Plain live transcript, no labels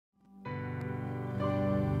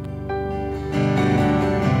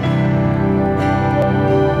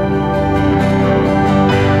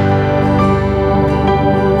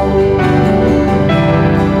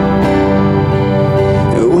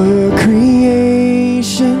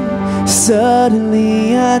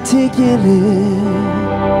utterly articulate,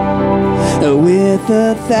 with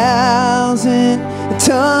 1,000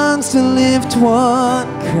 tongues to lift one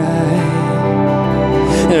cry.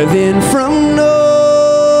 Then from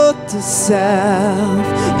north to south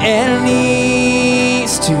and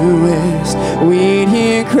east to west, we'd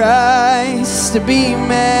hear Christ to be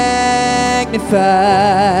magnified.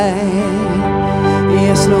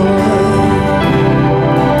 Yes, Lord.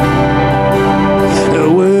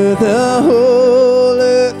 Were the whole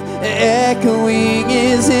earth echoing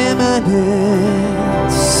His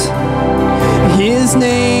eminence, His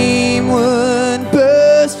name would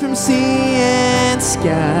burst from sea and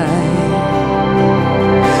sky.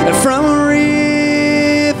 From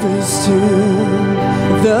rivers to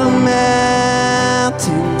the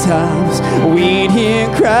mountain tops, we'd hear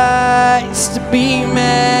Christ be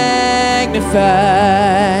magnified.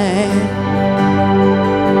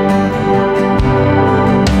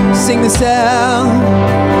 Sing this out.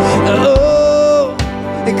 Oh,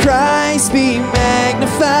 Christ be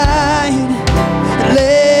magnified.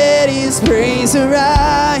 Let His praise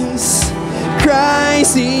arise.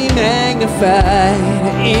 Christ be magnified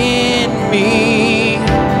in me.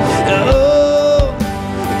 Oh,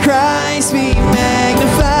 Christ be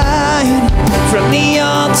magnified from the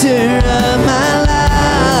altar of my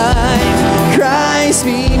life. Christ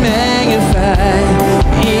be magnified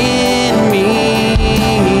in me.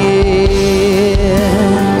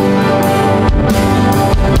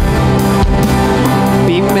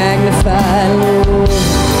 Be magnified, Lord.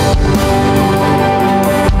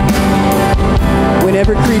 When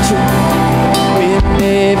every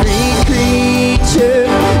creature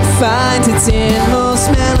finds its inmost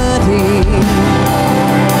melody,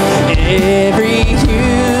 every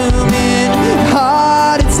human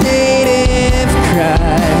heart its native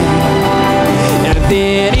cry, and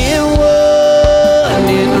then in one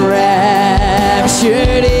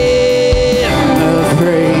enraptured hymn of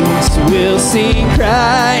praise we'll sing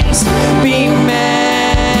Christ be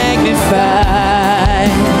magnified.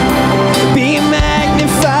 Be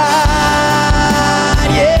magnified,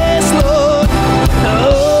 yes, Lord.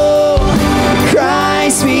 Oh,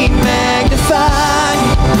 Christ be magnified.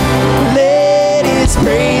 Let His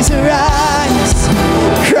praise arise.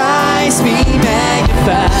 Christ be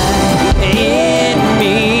magnified in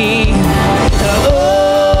me.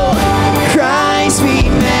 Oh, Christ be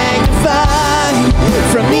magnified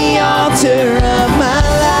from the altar of my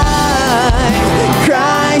life.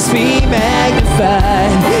 Christ be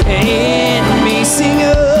magnified in me. Sing, oh,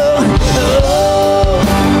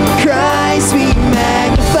 Christ be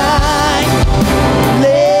magnified.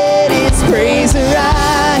 Let His praise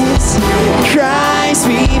arise. Christ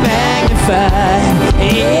be magnified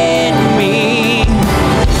in me.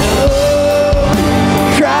 Oh,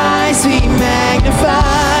 Christ be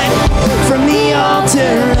magnified from the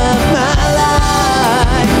altar of my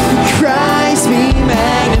life. Christ be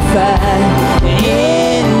magnified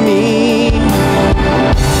in me.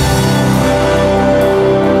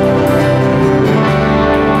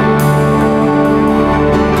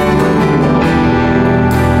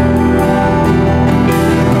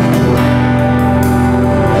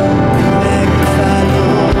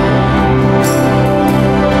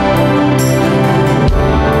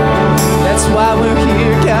 That's why we're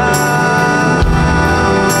here, God.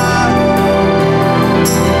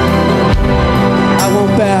 I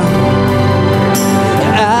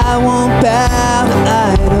won't bow to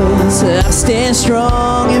idols. I'll stand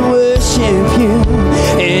strong and worship you.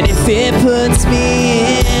 And if it puts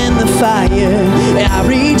me in the fire, I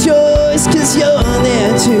rejoice 'cause you're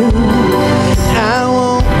there too. I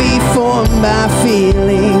won't be formed by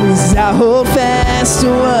feelings. I hold fast to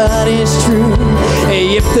what is true.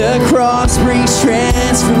 If the cross brings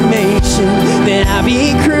transformation, then I'll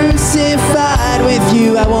be crucified with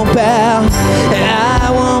you. I won't bow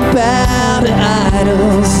to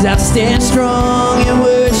idols. I'll stand strong and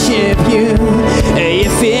worship you.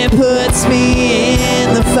 If it puts me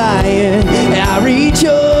in the fire, I'll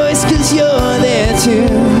rejoice 'cause you're there too.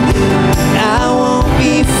 I won't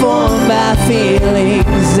be formed by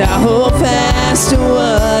feelings. I hold fast to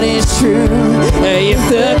what is true. If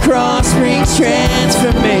the cross brings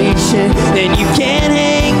transformation, then you can't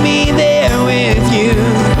hang me there with you.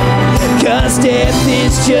 'Cause death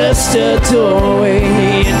is just a doorway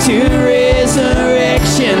into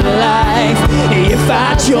resurrection life. If I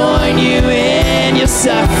join you in your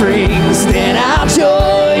sufferings, then I'll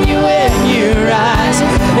join you when you rise.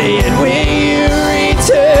 And when you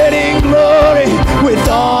return in glory with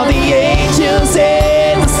all the angels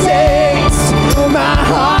and the saints, my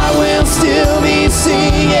heart will still be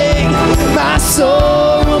singing, my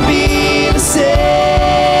soul will be the same.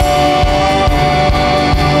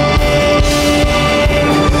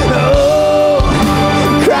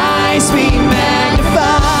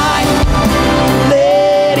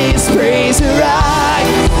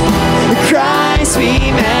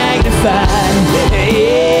 be magnified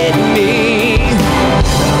in me.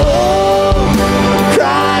 Oh,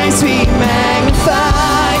 Christ be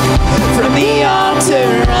magnified from the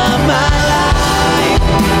altar of my life.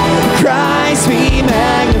 Christ be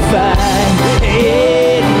magnified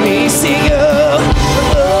in me. Sing, oh,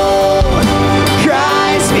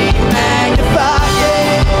 Christ be magnified,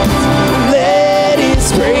 yes. Let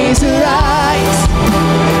his praise arise.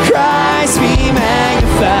 Christ be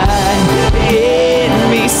magnified in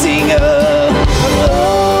me. Sing, oh,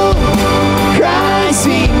 Christ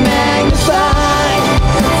be magnified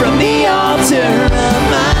from the altar of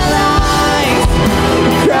my life.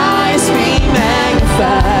 Christ be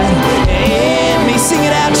magnified in me. Sing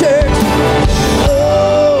it out, church.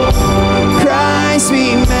 Oh, Christ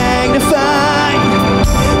be magnified.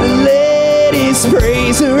 Let his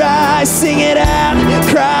praise arise. Sing it out.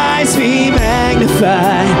 Christ be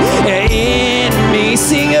magnified in me.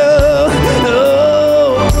 Sing, oh,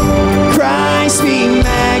 Christ be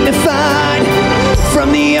magnified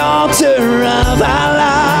from the altar of our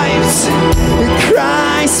lives.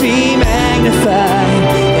 Christ be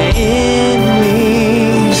magnified in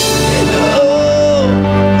me. Oh,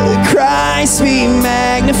 Christ be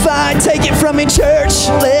magnified. Take it from me, church.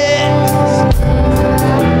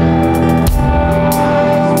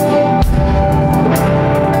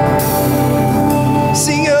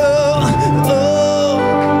 Sing, oh,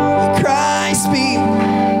 Christ be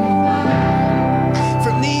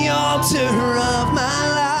from the altar of my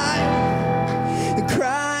life.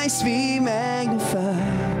 Christ be magnified.